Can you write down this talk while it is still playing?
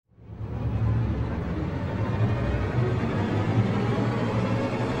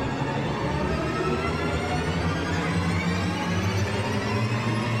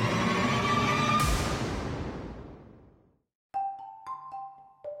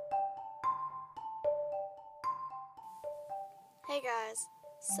Hey guys,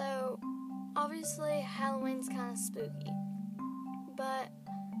 so obviously Halloween's kind of spooky, but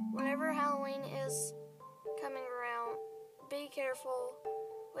whenever Halloween is coming around, be careful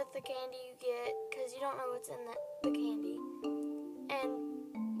with the candy you get because you don't know what's in the candy,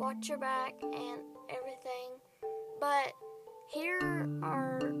 and watch your back and everything. But here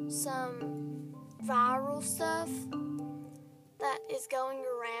are some viral stuff that is going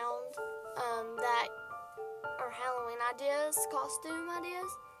around that are Halloween ideas, costume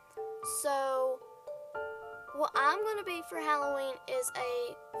ideas. So, what I'm going to be for Halloween is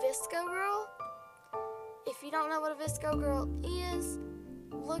a VSCO girl. If you don't know what a VSCO girl is,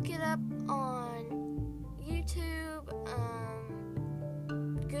 look it up on YouTube,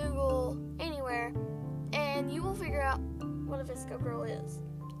 Google, anywhere, and you will figure out what a VSCO girl is.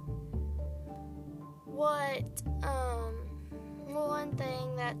 One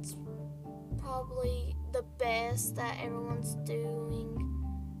thing that's probably the best that everyone's doing,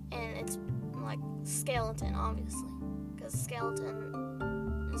 and it's like skeleton, obviously, because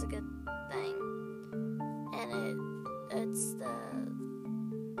skeleton is a good thing, and it's the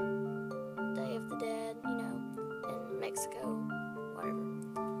Day of the Dead, in Mexico, whatever,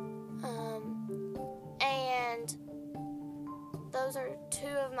 and those are two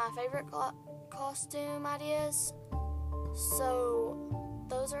of my favorite costume ideas. So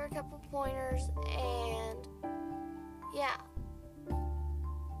those are a couple pointers, and yeah,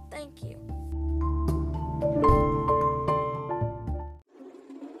 thank you.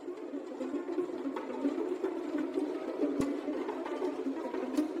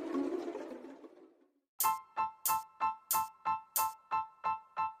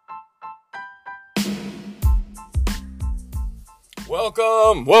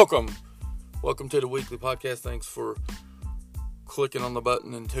 Welcome to the weekly podcast. Thanks for clicking on the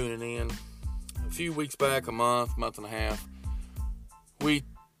button and tuning in. A few weeks back, a month and a half, we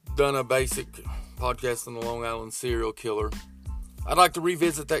done a basic podcast on the Long Island serial killer. I'd like to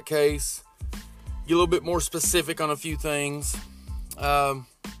revisit that case, get a little bit more specific on a few things.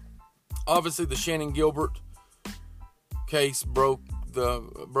 Obviously, the Shannan Gilbert case broke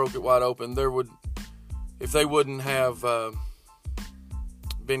it wide open. If they wouldn't have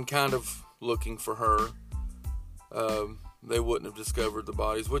been kind of looking for her, they wouldn't have discovered the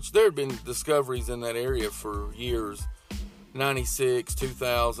bodies, which there had been discoveries in that area for years. 96,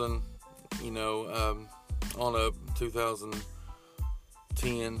 2000, on up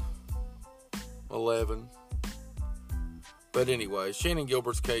 2010, 11. But anyway, Shannan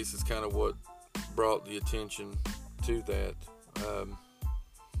Gilbert's case is kind of what brought the attention to that.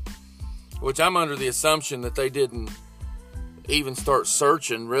 Which I'm under the assumption that they didn't even start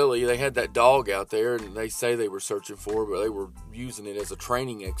searching, really. They had that dog out there, and they say they were searching for it, but they were using it as a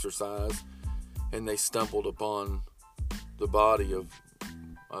training exercise, and they stumbled upon the body of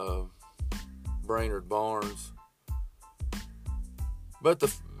Brainerd Barnes.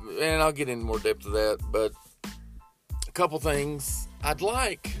 And I'll get into more depth of that, but a couple things. I'd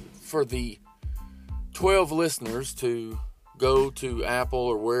like for the 12 listeners to go to Apple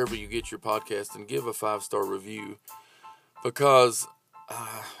or wherever you get your podcast and give a 5-star review, because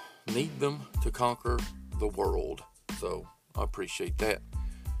I need them to conquer the world. So I appreciate that.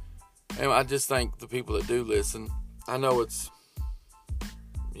 And I just thank the people that do listen. I know it's,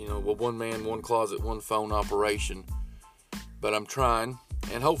 one man, one closet, one phone operation. But I'm trying.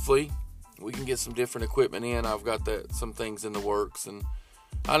 And hopefully we can get some different equipment in. I've got some things in the works. And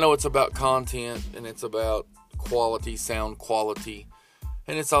I know it's about content, and it's about quality, sound quality.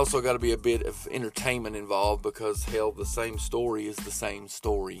 And it's also got to be a bit of entertainment involved, because, hell, the same story is the same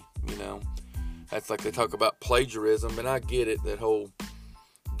story, That's like they talk about plagiarism, and I get it, that whole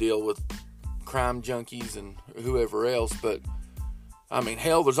deal with crime junkies and whoever else, but,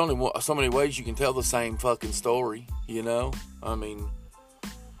 hell, there's only so many ways you can tell the same fucking story,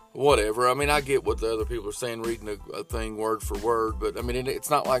 whatever. I get what the other people are saying, reading a thing word for word, but,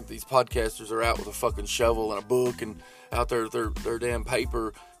 it's not like these podcasters are out with a fucking shovel and a book and out there with their damn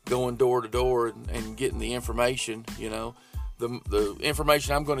paper going door to door and getting the information, The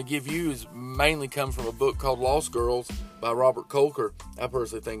information I'm going to give you is mainly come from a book called Lost Girls by Robert Kolker. I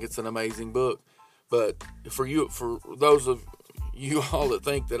personally think it's an amazing book. But for those of you all that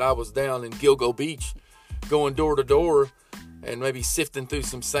think that I was down in Gilgo Beach going door to door and maybe sifting through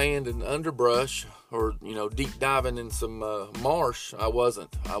some sand and underbrush, or, deep diving in some marsh, I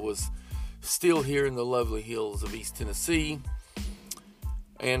wasn't. I was still here in the lovely hills of East Tennessee,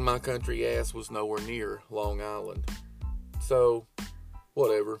 and my country ass was nowhere near Long Island. So,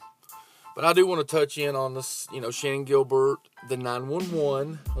 whatever. But I do want to touch in on this, Shannan Gilbert, the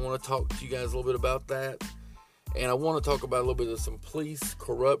 911. I want to talk to you guys a little bit about that. And I want to talk about a little bit of some police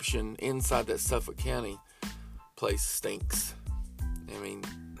corruption inside that Suffolk County place. Stinks. I mean,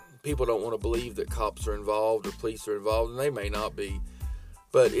 people don't want to believe that cops are involved or police are involved, and they may not be.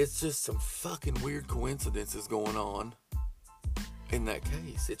 But it's just some fucking weird coincidences going on in that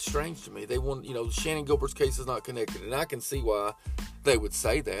case. It's strange to me. They want, Shannon Gilbert's case is not connected, and I can see why they would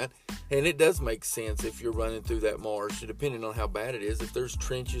say that. And it does make sense if you're running through that marsh, depending on how bad it is. If there's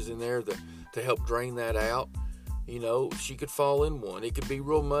trenches in there to help drain that out, she could fall in one. It could be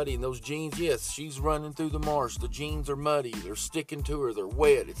real muddy. And those jeans, yes, she's running through the marsh. The jeans are muddy. They're sticking to her. They're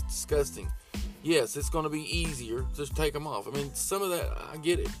wet. It's disgusting. Yes, it's going to be easier to just take them off. I mean, some of that, I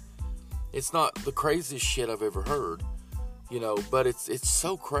get it. It's not the craziest shit I've ever heard, but it's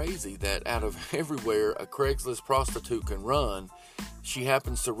so crazy that out of everywhere a Craigslist prostitute can run, she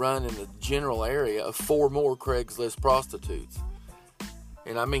happens to run in the general area of 4 more Craigslist prostitutes.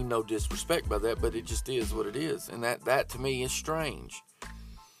 And I mean no disrespect by that, but it just is what it is. And that to me is strange.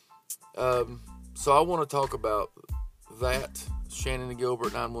 So I want to talk about that Shannon and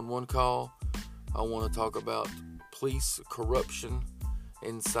Gilbert 911 call. I want to talk about police corruption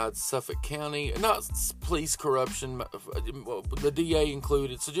inside Suffolk County. Not police corruption, the DA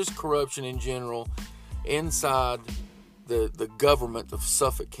included. So just corruption in general inside the government of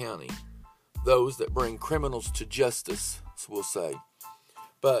Suffolk County. Those that bring criminals to justice, we'll say.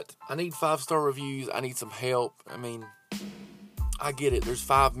 But I need 5-star reviews. I need some help. I mean, I get it. There's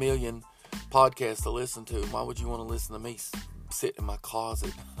 5 million podcasts to listen to. Why would you want to listen to me sit in my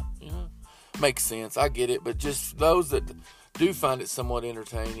closet? Makes sense. I get it. But just those that do find it somewhat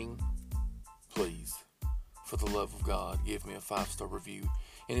entertaining, please, for the love of God, give me a 5-star review.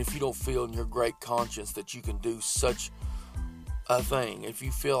 And if you don't feel in your great conscience that you can do such a thing, if you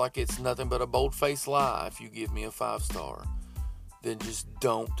feel like it's nothing but a bold-faced lie, if you give me a 5-star, then just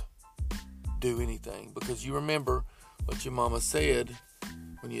don't do anything. Because you remember what your mama said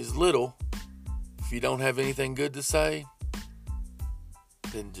when you was little, if you don't have anything good to say,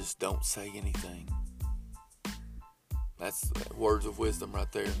 then just don't say anything. That's words of wisdom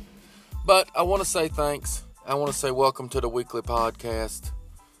right there. But I want to say thanks. I want to say welcome to the weekly podcast.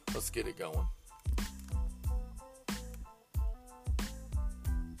 Let's get it going.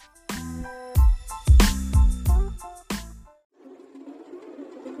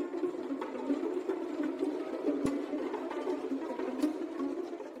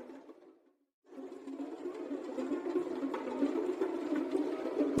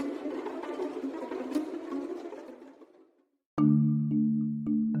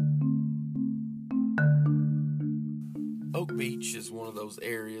 Oak Beach is one of those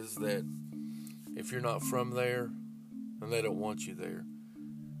areas that if you're not from there, then they don't want you there.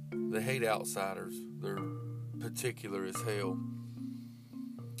 They hate outsiders. They're particular as hell.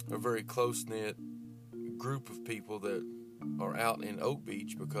 A very close-knit group of people that are out in Oak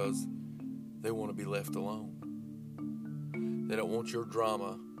Beach because they want to be left alone. They don't want your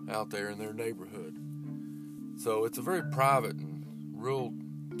drama out there in their neighborhood. So it's a very private and real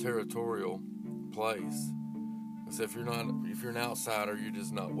territorial place. So if you're an outsider, you're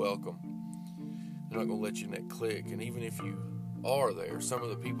just not welcome. They're not going to let you in that clique. And even if you are there, some of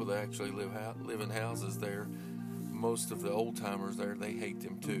the people that actually live in houses there, most of the old timers there, they hate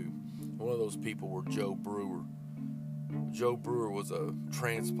them too. One of those people were Joe Brewer. Joe Brewer was a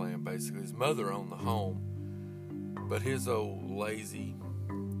transplant, basically. His mother owned the home, but his old lazy,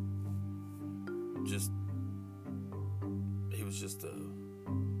 he was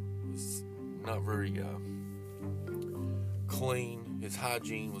not very clean. His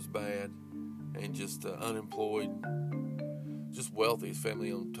hygiene was bad, and just unemployed, just wealthy. His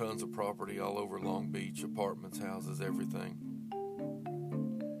family owned tons of property all over Long Beach, apartments, houses, everything.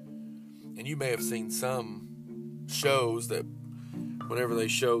 And you may have seen some shows that whenever they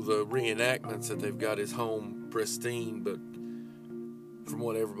show the reenactments that they've got his home pristine, but from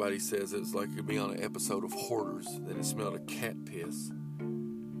what everybody says, it's like it could be on an episode of Hoarders, that it smelled of cat piss.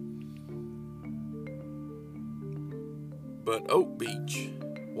 But Oak Beach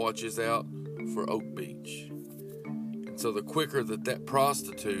watches out for Oak Beach. And so the quicker that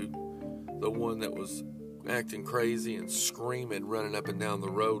prostitute, the one that was acting crazy and screaming, running up and down the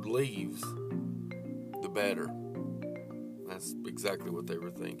road, leaves, the better. That's exactly what they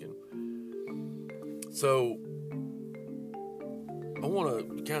were thinking. So I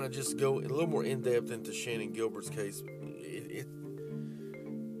want to kind of just go a little more in-depth into Shannon Gilbert's case.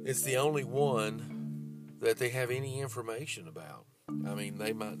 It's the only one that they have any information about. I mean,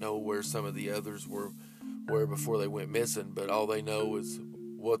 they might know where some of the others were before they went missing, but all they know is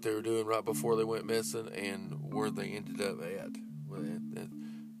what they were doing right before they went missing and where they ended up at,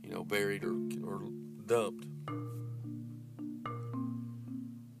 buried or dumped.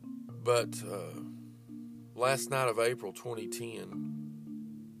 But last night of April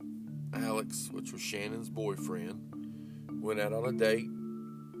 2010, Alex, which was Shannon's boyfriend, went out on a date,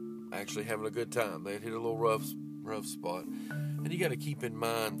 actually having a good time. They had hit a little rough spot. And you got to keep in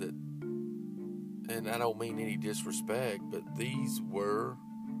mind that, and I don't mean any disrespect, but they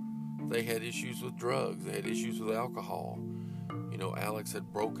had issues with drugs. They had issues with alcohol. You know, Alex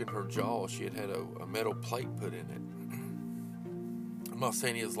had broken her jaw. She had a metal plate put in it. I'm not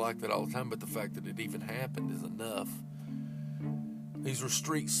saying he was like that all the time, but the fact that it even happened is enough. These were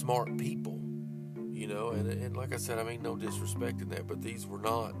street smart people, you know, and like I said, I mean no disrespect in that, but these were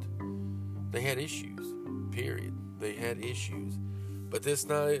not, they had issues, period. They had issues. But this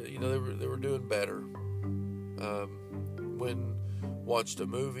night, you know, they were doing better. Watched a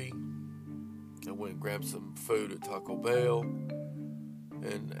movie. I went and grabbed some food at Taco Bell.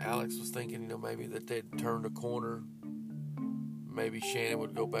 And Alex was thinking, you know, maybe that they'd turned a corner. Maybe Shannon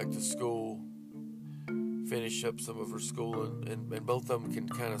would go back to school, finish up some of her school, and both of them can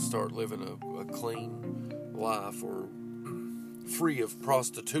kind of start living a clean life or free of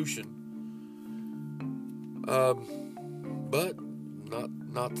prostitution. But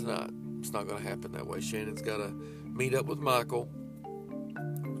not tonight. It's not going to happen that way. Shannon's got to meet up with Michael,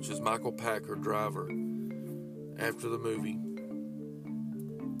 which is Michael Packer, driver, after the movie.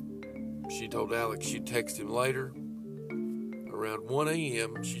 She told Alex she'd text him later. Around 1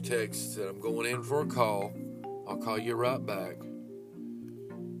 a.m., she texted, said, "I'm going in for a call. I'll call you right back."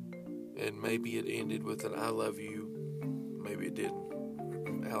 And maybe it ended with an "I love you." Maybe it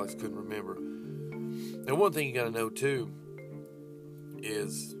didn't. Alex couldn't remember. And one thing you got to know, too,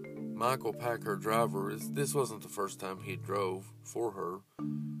 is Michael Packer, driver, this wasn't the first time he drove for her.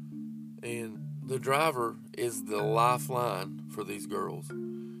 And the driver is the lifeline for these girls.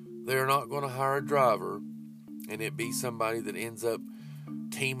 They're not going to hire a driver and it be somebody that ends up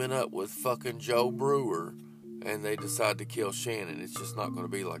teaming up with fucking Joe Brewer and they decide to kill Shannon. It's just not going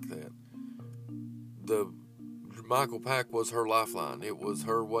to be like that. The Michael Pack was her lifeline. It was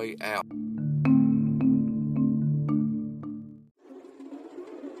her way out.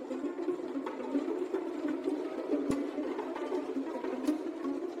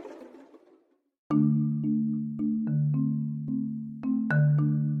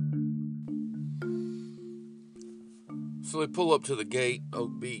 So they pull up to the gate,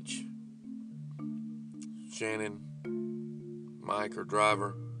 Oak Beach. Shannon, Mike, her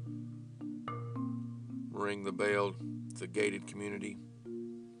driver, ring the bell. It's a gated community.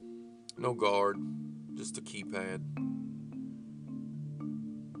 No guard, just a keypad.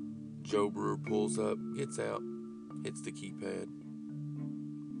 Joe Brewer pulls up, gets out, hits the keypad,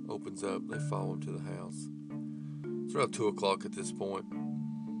 opens up. They follow him to the house. It's around 2 o'clock at this point.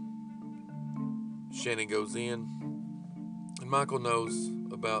 Shannon goes in. And Michael knows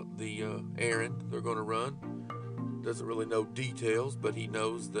about the errand they're going to run. Doesn't really know details, but he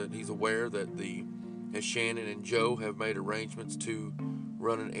knows that he's aware that Shannon and Joe have made arrangements to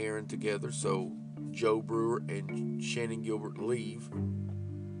run an errand together. So Joe Brewer and Shannon Gilbert leave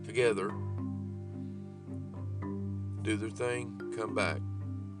together, do their thing, come back.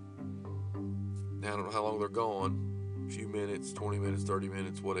 Now, I don't know how long they're gone. A few minutes, 20 minutes, 30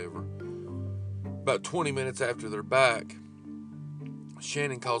 minutes, whatever. About 20 minutes after they're back,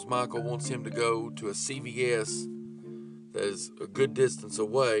 Shannon calls Michael, wants him to go to a CVS that is a good distance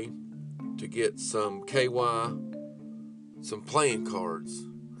away to get some KY, some playing cards.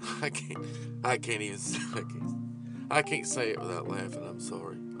 I can't say it without laughing. I'm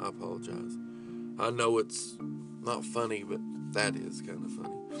sorry. I apologize. I know it's not funny, but that is kind of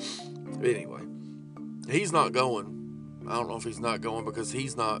funny. But anyway, he's not going. I don't know if he's not going because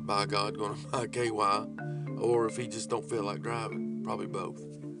he's not, by God, going to buy KY, or if he just don't feel like driving. Probably both.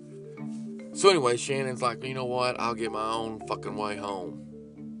 So anyway, Shannon's like, you know what? I'll get my own fucking way home.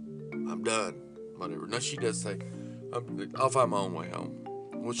 I'm done. Whatever. No, she does say, I'll find my own way home.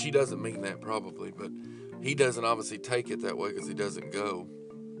 Well, she doesn't mean that probably, but he doesn't obviously take it that way because he doesn't go.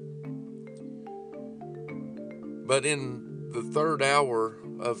 But in the third hour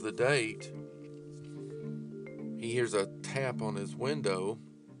of the date, he hears a tap on his window,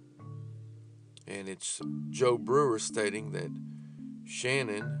 and it's Joe Brewer stating that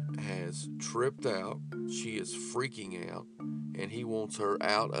Shannon has tripped out. She is freaking out, and he wants her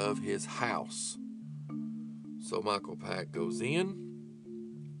out of his house. So Michael Pack goes in.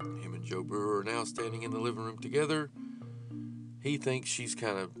 Him and Joe Brewer are now standing in the living room together. He thinks she's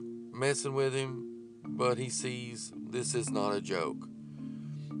kind of messing with him, but he sees this is not a joke.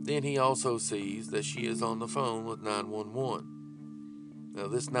 Then he also sees that she is on the phone with 911. Now,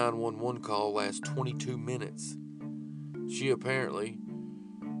 this 911 call lasts 22 minutes. She apparently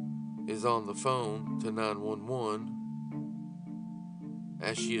is on the phone to 911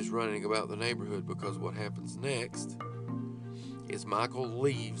 as she is running about the neighborhood, because what happens next is Michael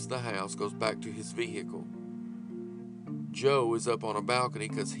leaves the house, goes back to his vehicle. Joe is up on a balcony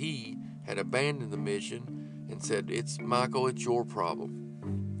because he had abandoned the mission and said, "It's Michael, it's your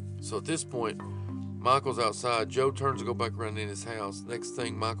problem." So at this point, Michael's outside. Joe turns to go back around in his house. Next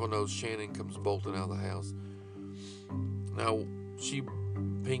thing Michael knows, Shannon comes bolting out of the house. Now, she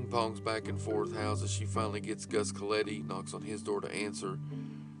ping-pongs back and forth houses. She finally gets Gus Coletti, knocks on his door to answer.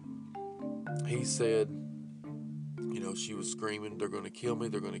 He said, she was screaming, "They're going to kill me,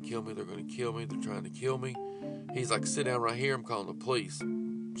 they're going to kill me, they're going to kill me, they're trying to kill me." He's like, "Sit down right here, I'm calling the police."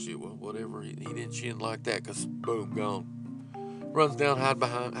 She, well, whatever. She didn't like that, because boom, gone. Runs down,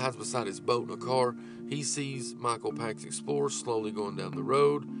 hides beside his boat in a car. He sees Michael Pack's Explorer slowly going down the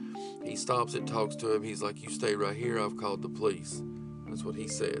road. He stops it, talks to him. He's like, "You stay right here, I've called the police." That's what he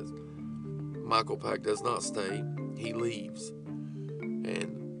says. Michael Pack does not stay. He leaves.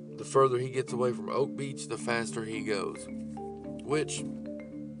 And the further he gets away from Oak Beach, the faster he goes. Which,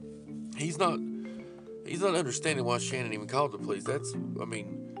 he's not understanding why Shannon even called the police.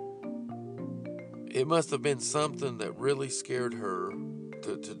 It must have been something that really scared her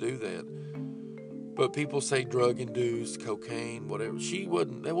to do that. But people say drug-induced, cocaine, whatever.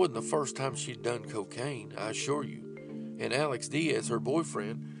 That wasn't the first time she'd done cocaine, I assure you. And Alex Diaz, her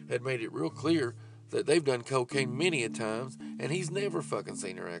boyfriend, had made it real clear that they've done cocaine many a times, and he's never fucking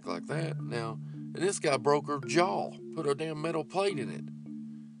seen her act like that. Now, this guy broke her jaw, put a damn metal plate in it.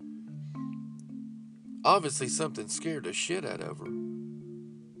 Obviously, something scared the shit out of her.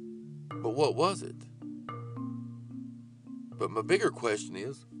 But what was it? But my bigger question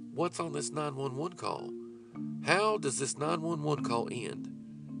is, what's on this 911 call? How does this 911 call end?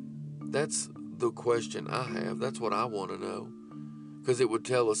 That's the question I have. That's what I want to know. Because it would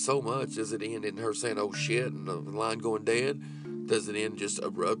tell us so much. Does it end in her saying, "Oh shit," and the line going dead? Does it end just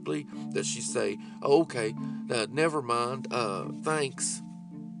abruptly? Does she say, "Oh, okay, never mind, thanks"?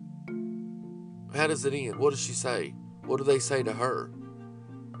 How does it end? What does she say? What do they say to her?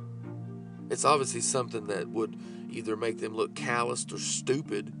 It's obviously something that would either make them look calloused or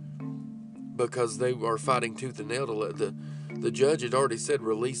stupid, because they are fighting tooth and nail to let the judge had already said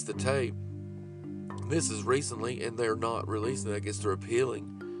release the tape. This is recently, and they're not releasing it. I guess they're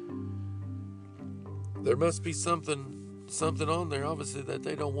appealing. There must be something on there, obviously, that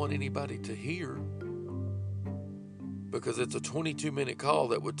they don't want anybody to hear, because it's a 22-minute call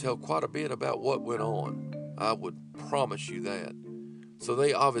that would tell quite a bit about what went on. I would promise you that. So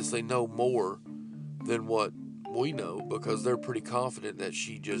they obviously know more than what we know, because they're pretty confident that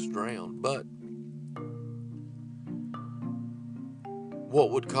she just drowned. But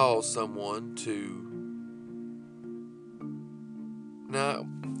what would cause someone to... Now,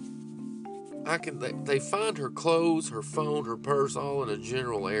 they find her clothes, her phone, her purse, all in a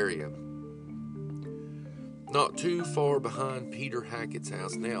general area, not too far behind Peter Hackett's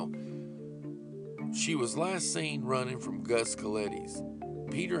house. Now, she was last seen running from Gus Coletti's.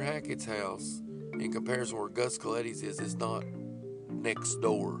 Peter Hackett's house, in comparison where Gus Coletti's is not next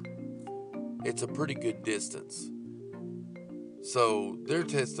door. It's a pretty good distance. So their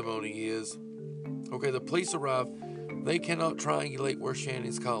testimony is, okay, the police arrive. They cannot triangulate where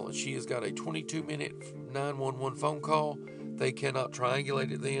Shannon's calling. She has got a 22-minute 911 phone call. They cannot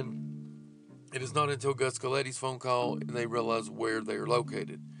triangulate it then. It is not until Gus Coletti's phone call and they realize where they are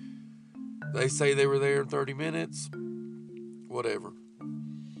located. They say they were there in 30 minutes. Whatever.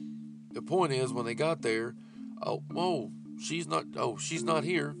 The point is, when they got there, she's not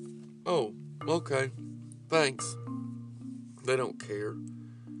here. Oh, okay, thanks. They don't care.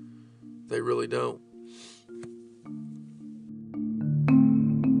 They really don't.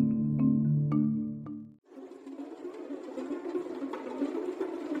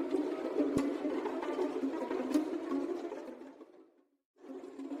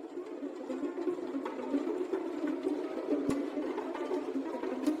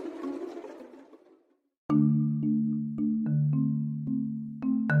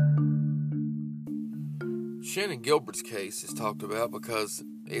 Shannon Gilbert's case is talked about because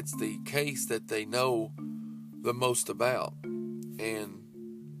it's the case that they know the most about. And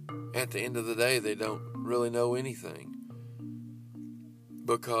at the end of the day, they don't really know anything.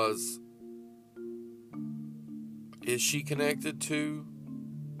 Because is she connected to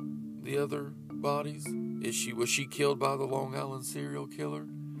the other bodies? Was she killed by the Long Island serial killer?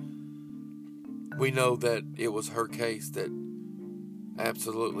 We know that it was her case that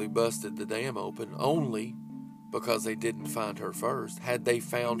absolutely busted the dam open, only because they didn't find her first. Had they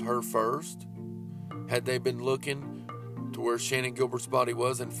found her first, had they been looking to where Shannon Gilbert's body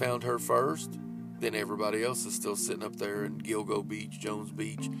was and found her first, then everybody else is still sitting up there in Gilgo Beach, Jones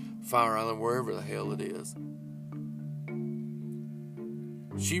Beach, Fire Island, wherever the hell it is.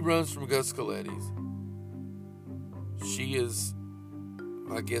 She runs from Gus Coletti's. She is,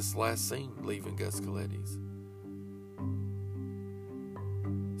 I guess, last seen leaving Gus Coletti's.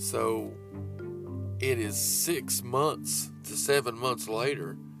 So it is 6 months to 7 months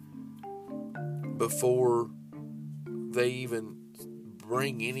later before they even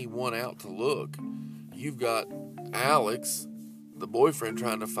bring anyone out to look. You've got Alex, the boyfriend,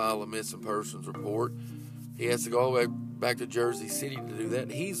 trying to file a missing persons report. He has to go all the way back to Jersey City to do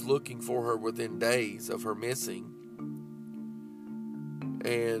that. He's looking for her within days of her missing.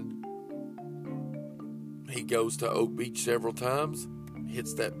 And he goes to Oak Beach several times,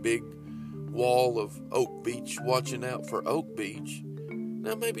 hits that big wall of Oak Beach, watching out for Oak Beach.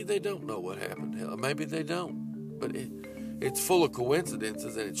 Now, maybe they don't know what happened. Hell, maybe they don't. But it's full of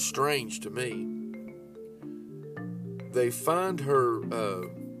coincidences, and it's strange to me. They find her.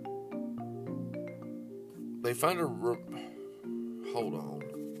 Hold on,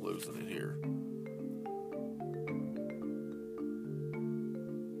 losing it here.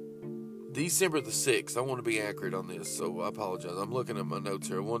 December the 6th. I want to be accurate on this, so I apologize. I'm looking at my notes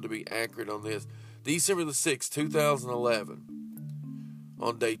here. I want to be accurate on this. December the 6th, 2011.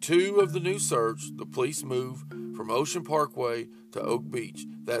 On day 2 of the new search, the police move from Ocean Parkway to Oak Beach.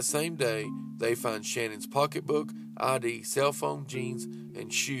 That same day, they find Shannon's pocketbook, ID, cell phone, jeans,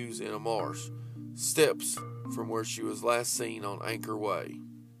 and shoes in a marsh, steps from where she was last seen on Anchor Way.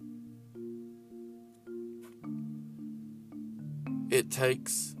 It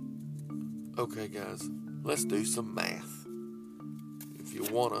takes... Okay, guys, let's do some math. If you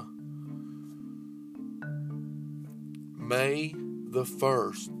wanna. May the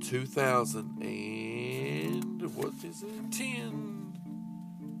 1st, 2000 and... what is it? 10.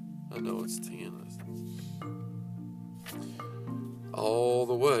 I know it's 10. All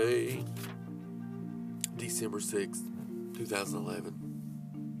the way December 6th, 2011.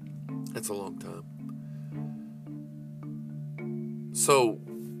 That's a long time. So,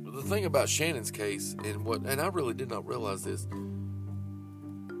 the thing about Shannon's case, and I really did not realize this,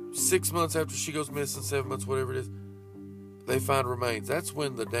 6 months after she goes missing, 7 months, whatever it is, they find remains. That's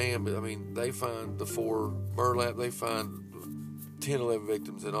when they find the 4 burlap, they find 10, 11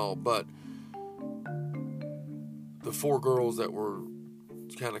 victims in all, but the 4 girls that were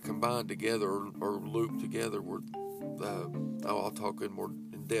kind of combined together or looped together were, I'll talk in more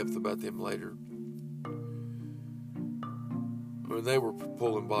in depth about them later. I mean, they were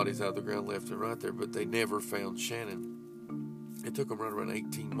pulling bodies out of the ground left and right there, but they never found Shannon. It took them right around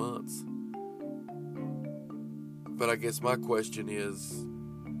 18 months. But I guess my question is,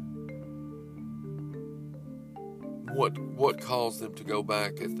 what caused them to go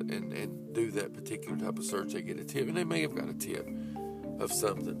back and do that particular type of search? They get a tip, and they may have got a tip of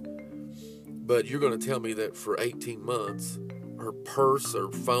something. But you're going to tell me that for 18 months, her purse or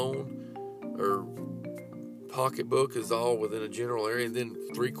phone or pocketbook is all within a general area, and then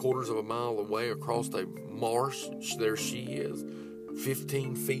 3/4 of a mile away across a marsh, there she is,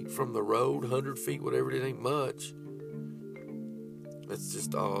 15 feet from the road, 100 feet, whatever it ain't much. That's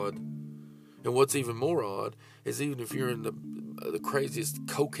just odd. And what's even more odd is even if you're in the craziest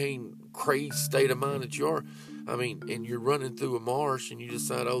cocaine crazed state of mind that you are, I mean, and you're running through a marsh and you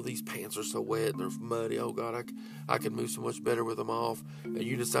decide, oh, these pants are so wet, they're muddy, oh God, I can move so much better with them off, and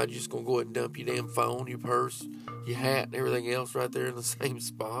you decide you're just going to go ahead and dump your damn phone, your purse, your hat, and everything else right there in the same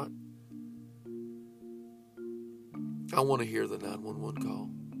spot. I want to hear the 911 call.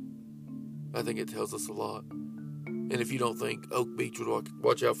 I think it tells us a lot. And if you don't think Oak Beach would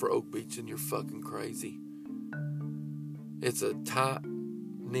watch out for Oak Beach, then you're fucking crazy. It's a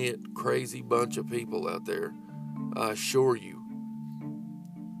tight-knit, crazy bunch of people out there, I assure you.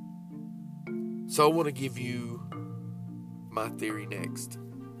 So I want to give you my theory next.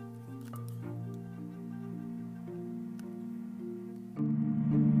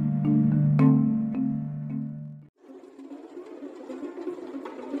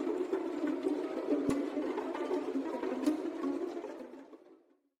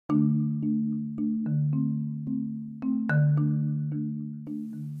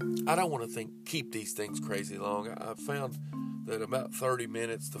 I don't want to keep these things crazy long. I found that about 30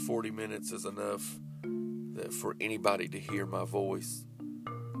 minutes to 40 minutes is enough for anybody to hear my voice.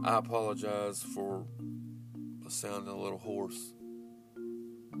 I apologize for sounding a little hoarse.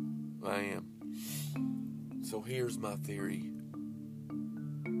 I am. So here's my theory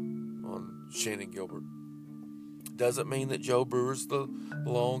on Shannon Gilbert. Doesn't mean that Joe Brewer's the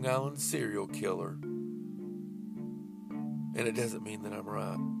Long Island serial killer. And it doesn't mean that I'm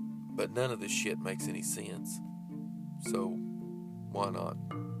right. But none of this shit makes any sense. So, why not?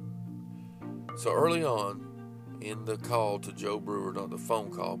 So early on in the call to Joe Brewer, not the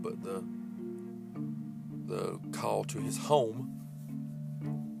phone call, but the call to his home,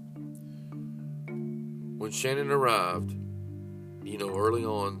 when Shannon arrived, early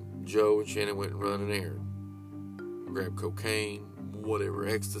on, Joe and Shannon went and run an errand. Grabbed cocaine, whatever,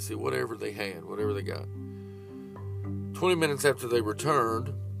 ecstasy, whatever they had, whatever they got. 20 minutes after they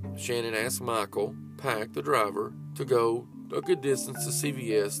returned, Shannon asked Michael Pack, the driver, to go a good distance to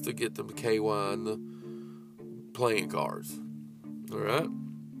CVS to get them the KY and the playing cards. All right?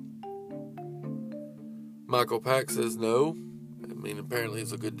 Michael Pack says no. Apparently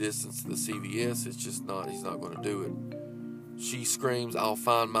it's a good distance to the CVS. It's just not, he's not going to do it. She screams, "I'll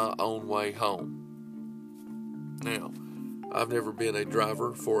find my own way home." Now, I've never been a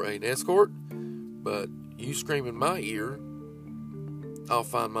driver for an escort, but you scream in my ear, "I'll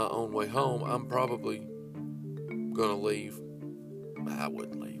find my own way home," I'm probably gonna leave. I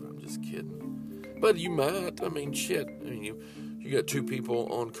wouldn't leave, I'm just kidding. But you might, shit. You got two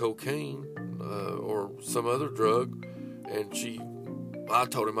people on cocaine or some other drug, and I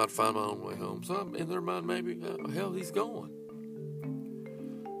told him I'd find my own way home. So in their mind, maybe, hell, he's going.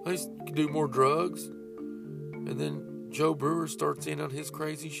 He's do more drugs, and then Joe Brewer starts in on his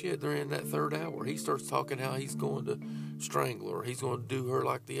crazy shit. They're in that third hour. He starts talking how he's going to strangle her. He's going to do her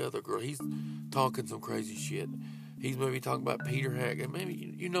like the other girl. He's talking some crazy shit. He's maybe talking about Peter Hack. And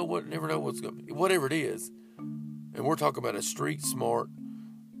maybe, you know what, never know what's going to be. Whatever it is. And we're talking about a street smart,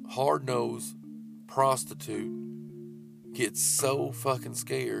 hard-nosed prostitute gets so fucking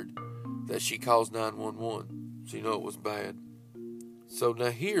scared that she calls 911. So you know it was bad. So now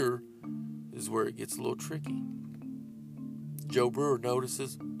here is where it gets a little tricky. Joe Brewer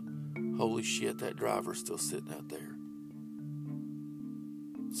notices, holy shit, that driver's still sitting out there.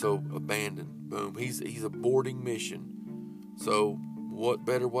 So abandoned, boom. He's aborting mission. So what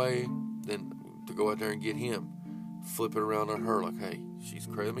better way than to go out there and get him? Flip it around on her like, hey, she's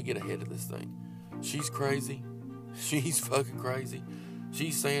crazy. Let me get ahead of this thing. She's crazy. She's fucking crazy.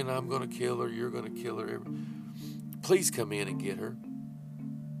 She's saying I'm going to kill her. You're going to kill her. Please come in and get her.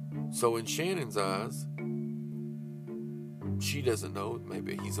 So in Shannon's eyes, she doesn't know.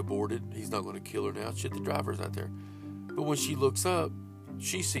 Maybe he's aborted. He's not going to kill her now. Shit, the driver's out there. But when she looks up,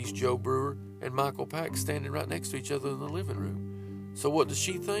 she sees Joe Brewer and Michael Pack standing right next to each other in the living room. So what does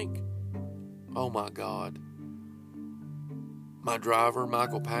she think? Oh my God. My driver,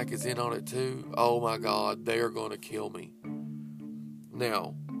 Michael Pack, is in on it too. Oh my God, they are going to kill me.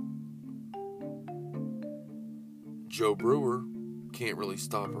 Now, Joe Brewer can't really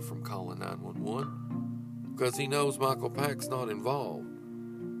stop her from calling 911 because he knows Michael Pack's not involved.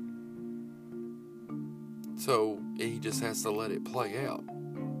 So he just has to let it play out.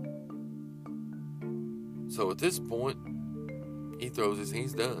 So at this point, he throws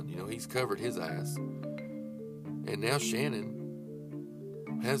he's done. He's covered his ass. And now Shannon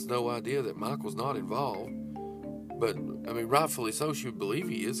has no idea that Michael's not involved. But, rightfully so, she would believe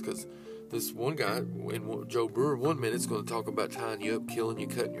he is, because this one guy, in Joe Brewer, 1 minute's going to talk about tying you up, killing you,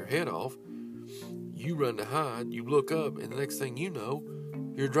 cutting your head off. You run to hide, you look up, and the next thing you know,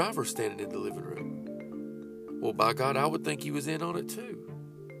 your driver's standing in the living room. Well, by God, I would think he was in on it too.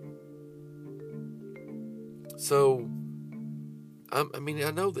 So, I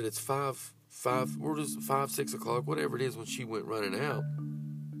know that it's 5, 6 o'clock, whatever it is, when she went running out.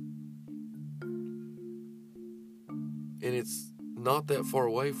 And it's not that far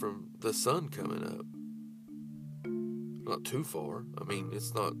away from the sun coming up. Not too far.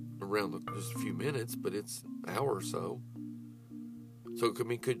 It's not around just a few minutes, but it's an hour or so. So,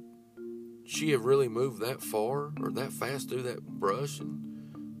 could she have really moved that far or that fast through that brush and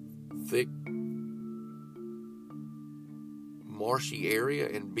thick, marshy area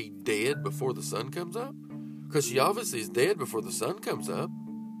and be dead before the sun comes up? Because she obviously is dead before the sun comes up.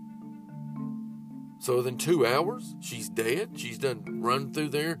 So within 2 hours, she's dead. She's done run through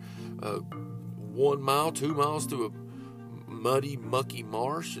there 1 mile, 2 miles through a muddy, mucky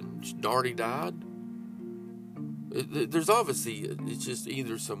marsh, and she'd already died. There's obviously, it's just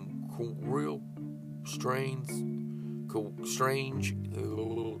either some real strange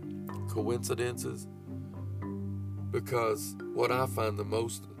coincidences. Because what I find the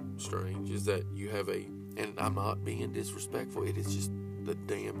most strange is that you have and I'm not being disrespectful, it is just the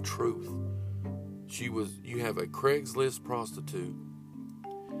damn truth. You have a Craigslist prostitute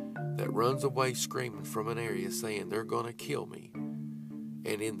that runs away screaming from an area saying they're going to kill me.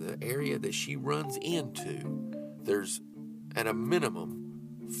 And in the area that she runs into, there's at a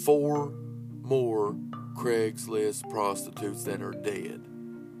minimum 4 more Craigslist prostitutes that are dead.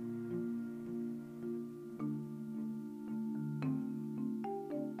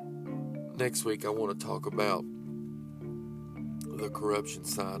 Next week, I want to talk about the corruption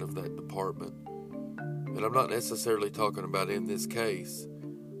side of that department. And I'm not necessarily talking about in this case,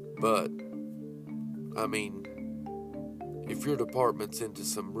 but, I mean, if your department's into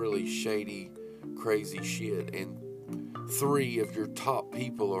some really shady, crazy shit, and 3 of your top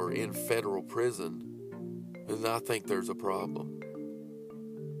people are in federal prison, then I think there's a problem.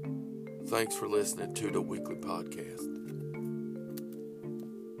 Thanks for listening to the Weekly Podcast.